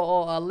disclose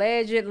or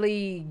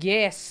allegedly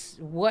guess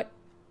what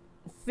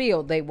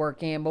field they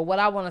work in. But what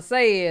I want to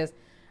say is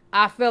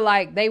I feel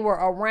like they were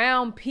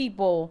around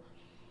people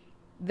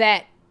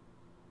that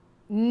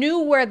knew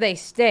where they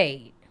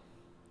stayed.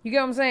 You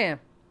get what I'm saying?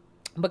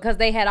 Because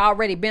they had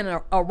already been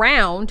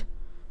around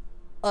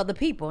other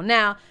people.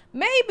 Now,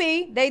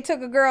 maybe they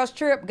took a girl's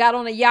trip, got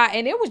on a yacht,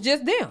 and it was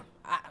just them.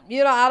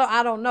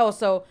 I don't know.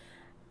 So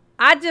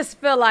I just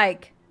feel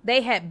like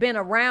they had been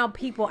around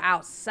people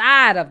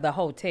outside of the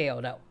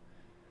hotel, though.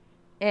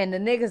 And the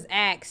niggas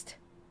asked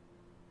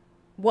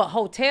what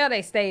hotel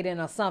they stayed in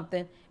or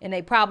something. And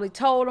they probably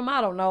told them,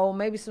 I don't know,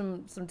 maybe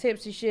some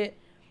tipsy shit.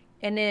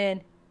 And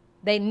then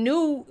they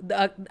knew,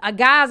 a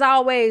guy's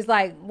always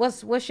like,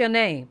 what's your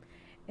name?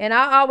 And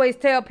I always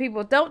tell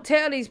people, don't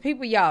tell these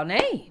people y'all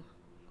name.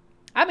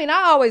 I mean,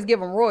 I always give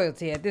them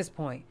royalty at this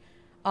point.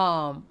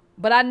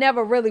 But I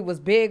never really was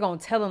big on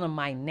telling them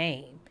my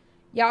name.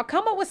 Y'all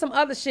come up with some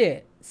other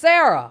shit.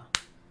 Sarah.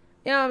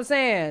 You know what I'm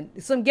saying?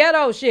 Some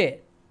ghetto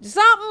shit.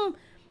 Something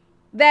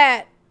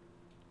that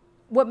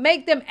would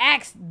make them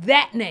ask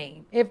that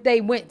name if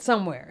they went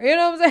somewhere. You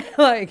know what I'm saying?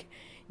 Like,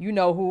 you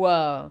know who,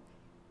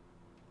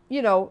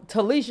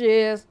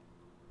 Talisha is.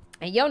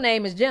 And your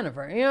name is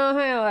Jennifer. You know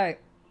what I'm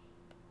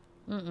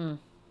saying? Like,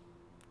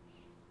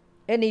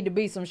 it need to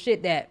be some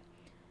shit that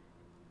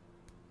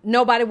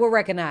nobody will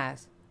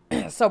recognize.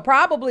 So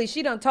probably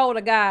she done told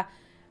a guy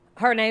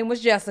her name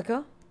was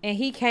Jessica. And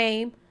he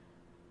came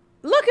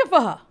looking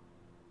for her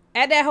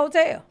at that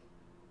hotel.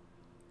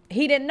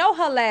 He didn't know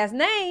her last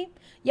name.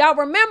 Y'all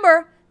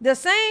remember the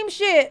same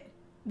shit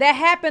that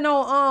happened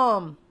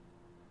on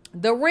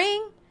The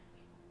Ring?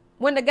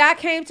 When the guy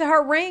came to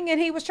her ring and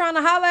he was trying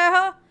to holler at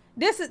her?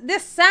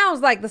 This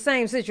sounds like the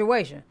same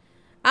situation.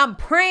 I'm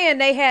praying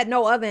they had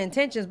no other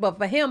intentions, but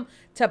for him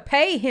to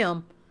pay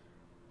him,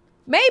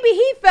 maybe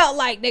he felt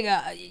like,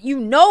 nigga, you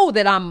know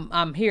that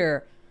I'm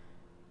here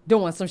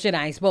doing some shit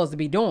I ain't supposed to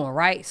be doing,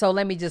 right? So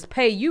let me just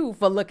pay you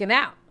for looking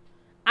out.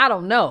 I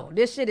don't know.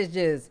 This shit is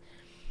just,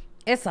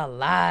 it's a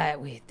lot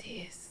with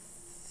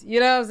this. You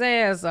know what I'm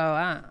saying? So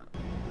I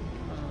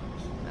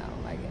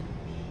don't like it.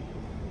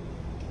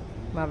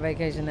 My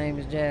vacation name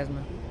is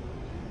Jasmine.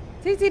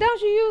 TT,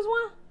 don't you use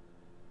one?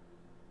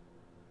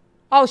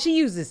 Oh, she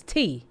uses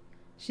T.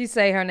 She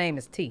say her name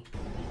is T.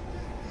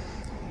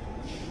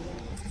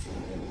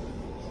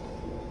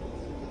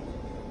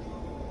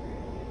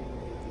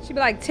 She be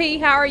like, T,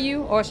 how are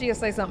you? Or she'll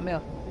say something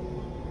else.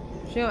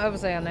 She don't ever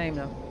say her name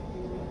though.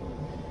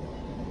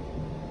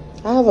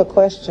 I have a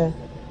question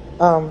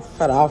for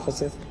the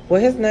officers. Will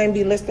his name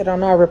be listed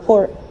on our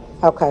report?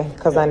 Okay,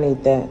 because I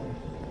need that.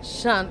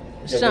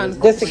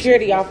 The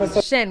security officer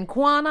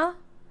Shanquana.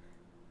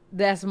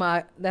 That's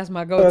my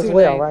go-to as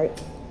well, name.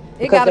 right?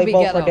 It gotta be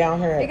both ghetto. were down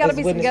here It gotta as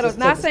be some ghetto. witnesses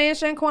Not to saying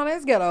Shanquana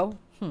is ghetto.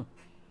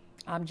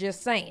 I'm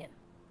just saying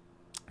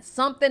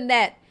something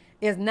that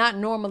is not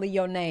normally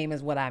your name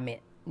is what I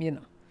meant. You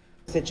know,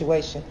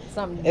 situation.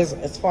 Something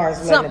As far as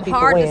letting something people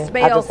hard to in,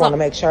 spell, I just want to something.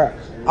 make sure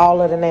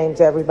all of the names,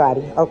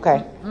 everybody.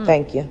 Okay,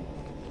 thank you.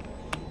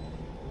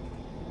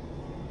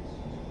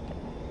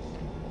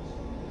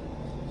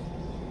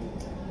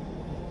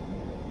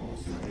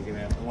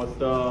 What's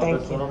the Thank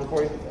best phone number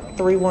for you?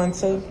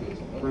 312,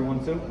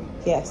 312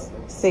 yes,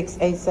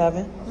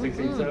 687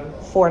 687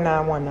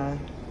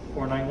 4919.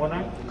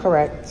 4919.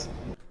 Correct.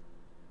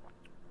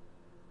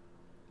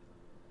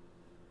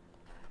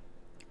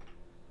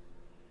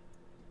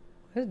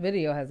 This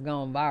video has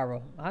gone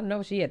viral. I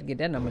know she had to get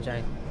that number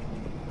changed.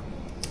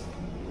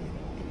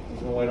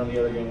 Just gonna wait on the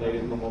other young lady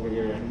to come over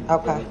here and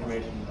Okay. get the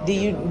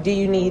information. Do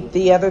you need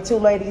the other two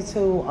ladies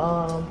who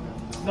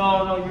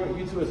No,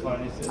 you two is fine.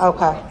 It's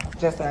okay,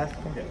 just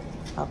asking. Okay.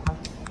 Okay.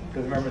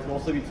 Because remember, it's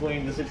mostly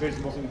between the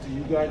situation, mostly between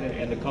you guys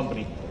and the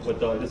company. With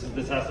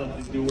this has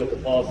something to do with the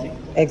policy.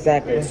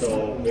 Exactly. Okay,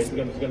 so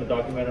basically, I'm just gonna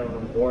document it on a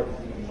report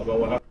about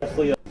what happened.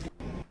 Actually,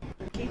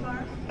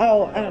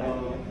 Oh,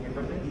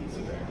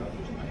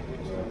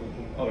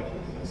 okay.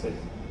 Let's see.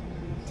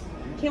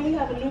 Can we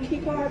have a new key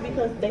card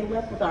because they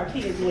left with our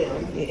key as well?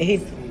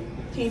 he's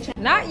Can you change?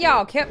 Not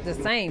y'all kept the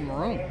same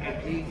room.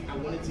 I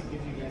wanted to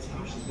give you guys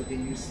options, but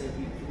then you said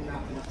you do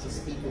not want to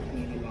speak with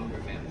me any longer,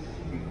 ma'am.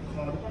 You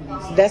called the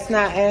police. that's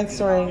not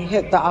answering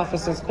the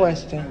officer's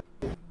question.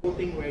 Whole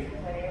thing where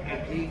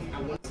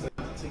I wanted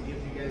to give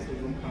you guys the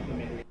room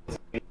complimentary.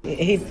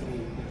 He's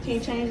Can you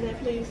change that,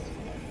 please?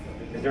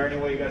 Is there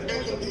any way you guys can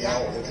work something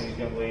out with these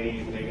young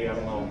ladies? Maybe, I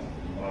don't know,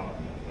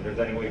 if there's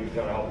any way you can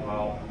try to help them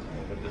out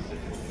with this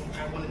situation?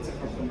 I wanted to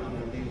help them out,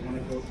 but they want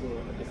to go through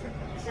a different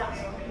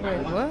process. Wait,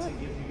 I what? wanted to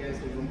give you guys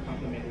the room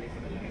complimentary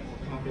for the night.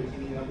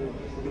 Any other,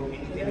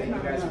 anything that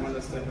you guys want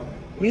us to help.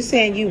 you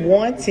saying you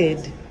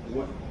wanted.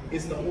 What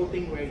is the whole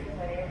thing where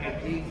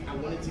I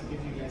wanted to give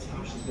you guys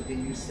options, but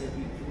then you said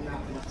you do not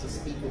want to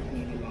speak with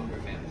me any longer,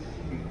 ma'am.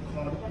 You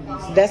called the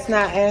police. That's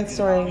not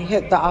answering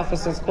the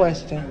officer's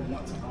question. I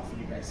want to offer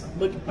you guys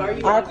something. But are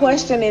you? Our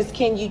question is,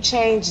 can you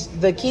change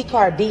the key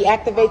card,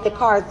 deactivate the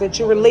cards that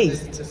you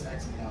released? Just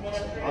ask me.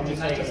 I'm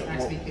just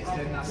asking, is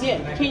there not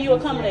Yeah. Can you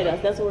accommodate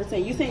us? That's what we're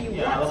saying. You saying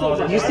you want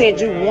to? You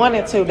said you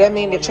wanted to. That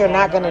means that you're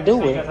not going to do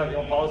You guys it. have your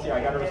own policy.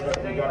 I gotta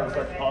respect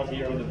the policy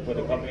here with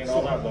the company and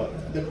all that,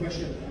 but the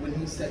question when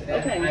he said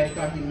that? Okay. I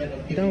thought he meant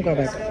of Don't go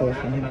back and forth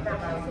from him.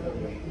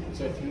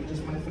 So if you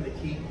just wanted for the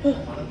key,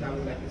 I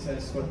would like to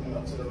escort them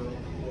up to the room.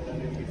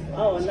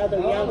 Oh, another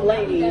young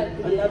lady.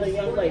 Another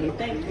young lady.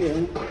 Thank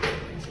you.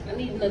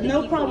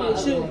 No problem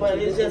with you, but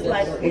it's just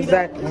like we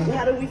Exactly. don't-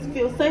 How do we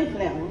feel safe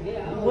now?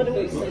 What do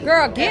we?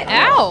 Girl, get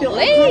out.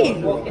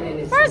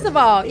 Leave. First of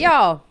all,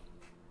 y'all,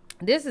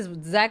 this is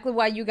exactly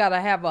why you gotta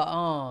have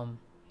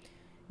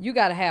you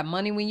gotta have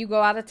money when you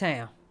go out of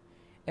town.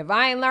 If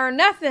I ain't learned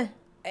nothing,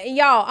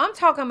 y'all, I'm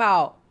talking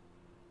about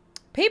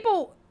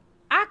people.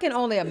 I can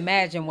only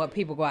imagine what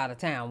people go out of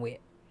town with.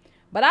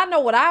 But I know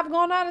what I've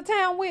gone out of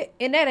town with,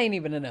 and that ain't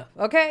even enough,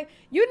 okay?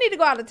 You need to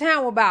go out of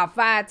town with about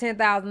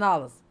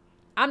 $5,000-$10,000.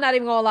 I'm not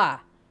even gonna lie.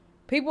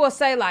 People will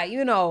say like,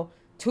 you know,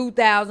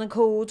 2,000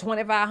 cool,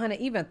 2,500,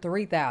 even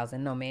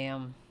 3,000. No,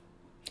 ma'am.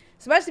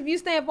 Especially if you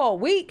staying for a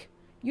week,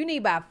 you need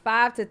about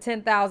 $5,000 to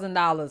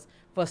 $10,000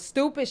 for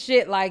stupid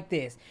shit like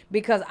this.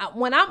 Because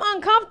when I'm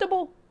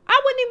uncomfortable,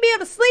 I wouldn't even be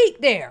able to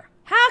sleep there.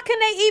 How can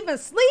they even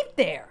sleep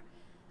there?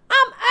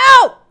 I'm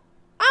out.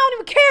 I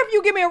don't even care if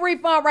you give me a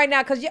refund right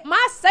now because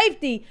my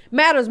safety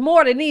matters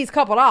more than these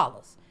couple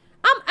dollars.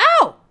 I'm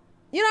out.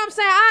 You know what I'm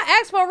saying? I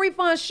ask for a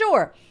refund,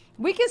 sure.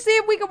 We can see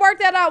if we can work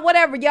that out,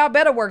 whatever. Y'all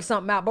better work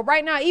something out. But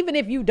right now, even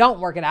if you don't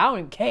work it out, I don't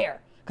even care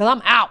because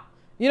I'm out.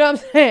 You know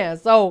what I'm saying?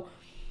 So,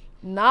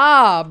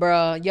 nah,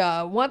 bro.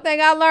 Yeah, one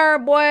thing I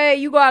learned, boy,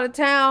 you go out of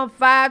town,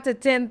 $5,000 to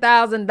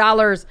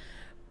 $10,000,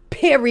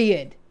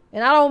 period.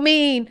 And I don't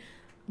mean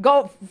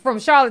go from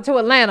Charlotte to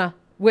Atlanta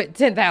with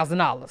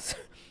 $10,000.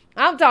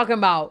 I'm talking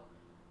about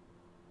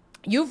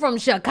you from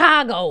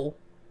Chicago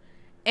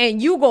and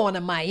you going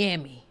to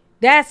Miami.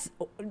 That's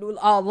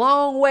a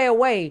long way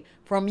away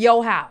from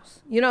your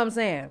house. You know what I'm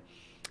saying?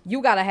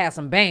 You got to have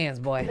some bands,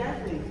 boy.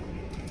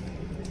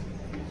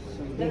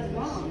 That's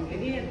wrong.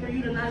 And then for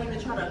you to not even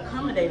try to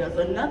accommodate us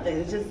or nothing,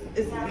 it's just,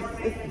 it's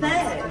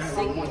sad.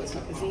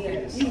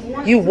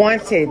 You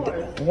wanted.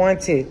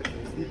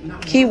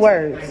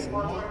 Keywords.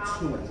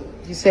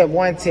 You said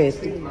wanted.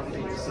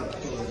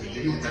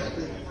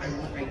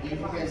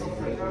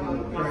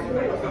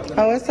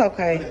 Oh, it's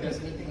okay.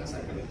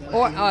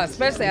 Or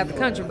especially out the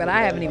country, but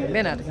I haven't even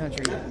been out the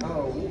country yet.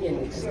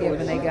 Just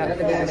given they got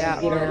food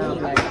out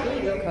now,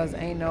 because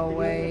ain't no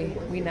way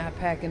we not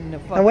packing the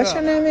fuck And what's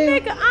up. your name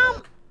is? Nigga,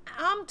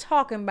 I'm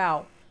talking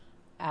about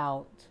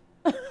out.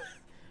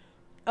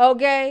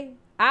 Okay?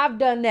 I've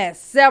done that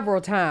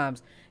several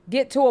times.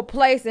 Get to a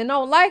place and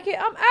don't like it,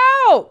 I'm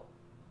out.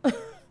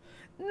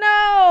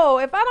 No,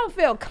 if I don't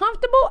feel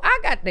comfortable, I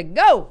got to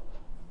go.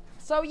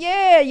 So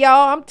yeah,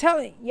 y'all, I'm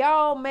telling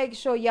y'all, make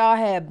sure y'all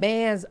have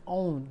bands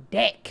on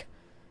deck.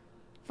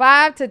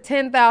 $5,000 to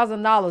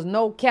 $10,000,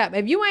 no cap.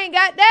 If you ain't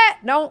got that,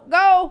 don't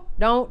go.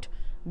 Don't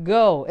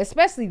go.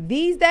 Especially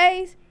these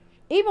days,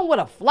 even with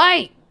a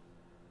flight.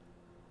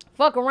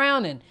 Fuck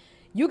around and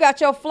you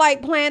got your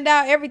flight planned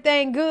out,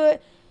 everything good,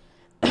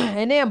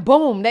 and then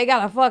boom, they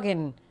got a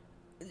fucking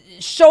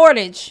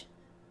shortage.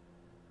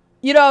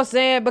 You know what I'm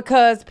saying?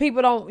 Because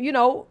people don't, you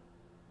know,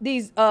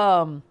 these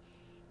pilots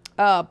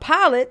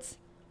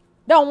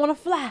don't want to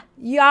fly.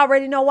 You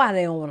already know why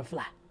they don't want to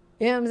fly.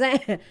 You know what I'm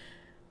saying?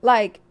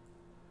 Like,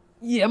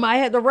 yeah, I might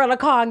have to rent a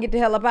car and get the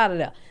hell up out of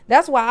there.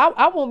 That's why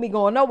I won't be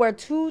going nowhere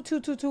too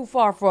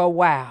far for a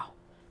while,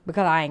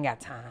 because I ain't got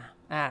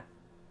time.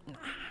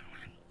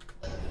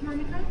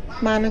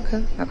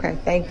 Monica. Okay,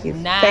 thank you.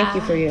 Nah. Thank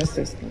you for your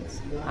assistance.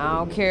 I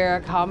don't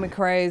care. Call me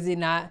crazy.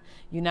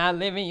 You're not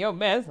living your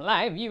best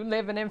life. You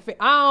living in fear.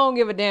 I don't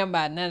give a damn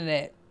about none of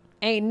that.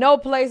 Ain't no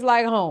place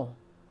like home.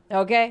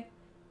 Okay?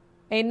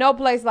 Ain't no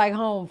place like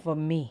home for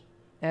me.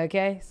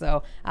 Okay?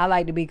 So I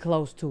like to be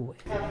close to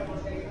it.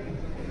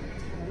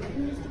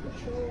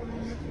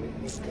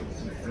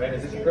 Man,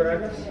 is this your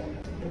current address?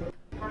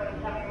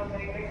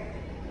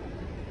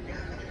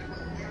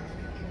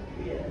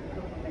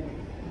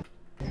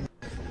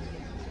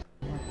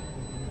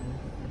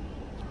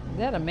 Is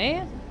that a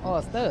man or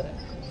a stud?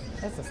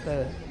 That's a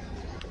stud.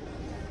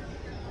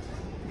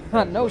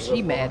 I know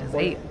she mad as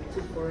hell.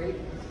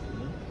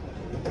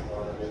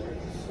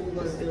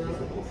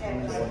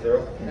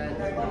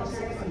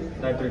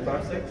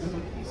 9356.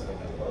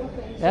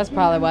 That's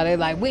probably why they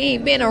like, we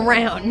ain't been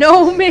around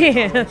no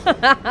man.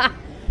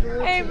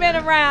 Ain't been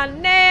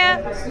around now,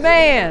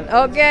 man,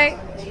 okay?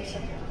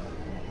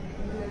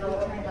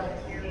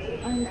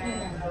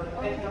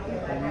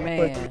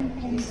 Man.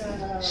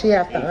 She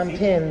have to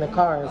unpin the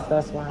cards,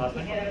 that's why.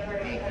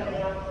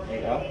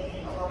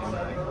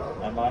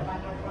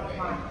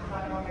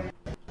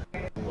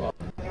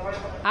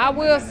 I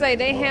will say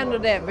they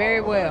handled that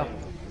very well.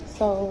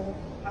 So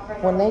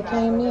when they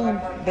came in,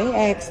 they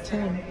asked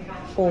him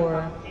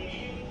for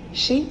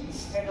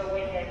sheets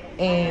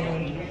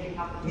and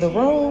the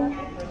room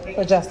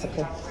for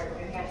Jessica.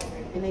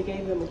 And they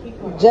gave him a key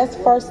card. Just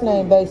first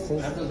name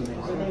basis.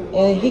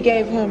 And he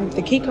gave him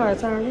the key card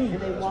to our room.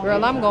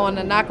 Girl, I'm going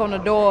to knock on the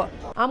door.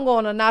 I'm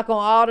going to knock on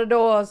all the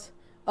doors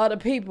of the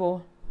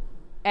people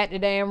at the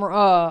damn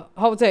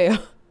hotel.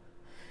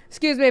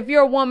 Excuse me, if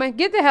you're a woman,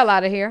 get the hell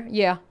out of here.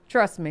 Yeah,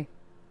 trust me.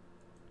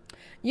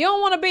 You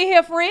don't want to be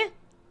here, friend.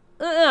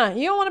 You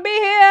don't want to be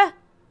here.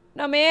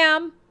 No,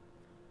 ma'am.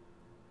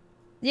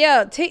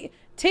 Yeah,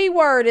 T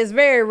word is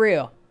very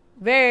real.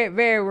 Very,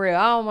 very real.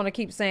 I don't want to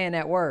keep saying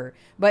that word,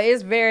 but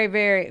it's very,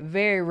 very,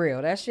 very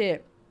real. That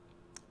shit.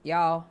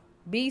 Y'all,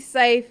 be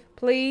safe,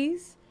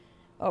 please.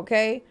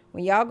 Okay?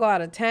 When y'all go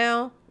out of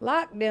town,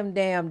 lock them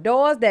damn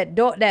doors.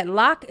 That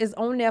lock is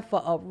on there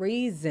for a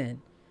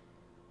reason.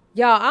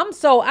 Y'all,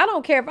 I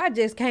don't care if I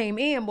just came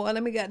in, boy.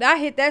 I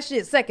hit that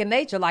shit second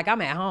nature, like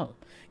I'm at home.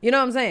 You know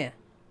what I'm saying?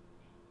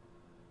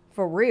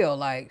 For real,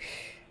 like,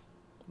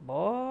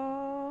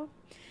 boy.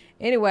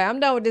 Anyway, I'm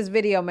done with this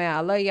video, man.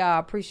 I love y'all. I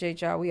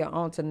appreciate y'all. We are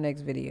on to the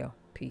next video.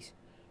 Peace.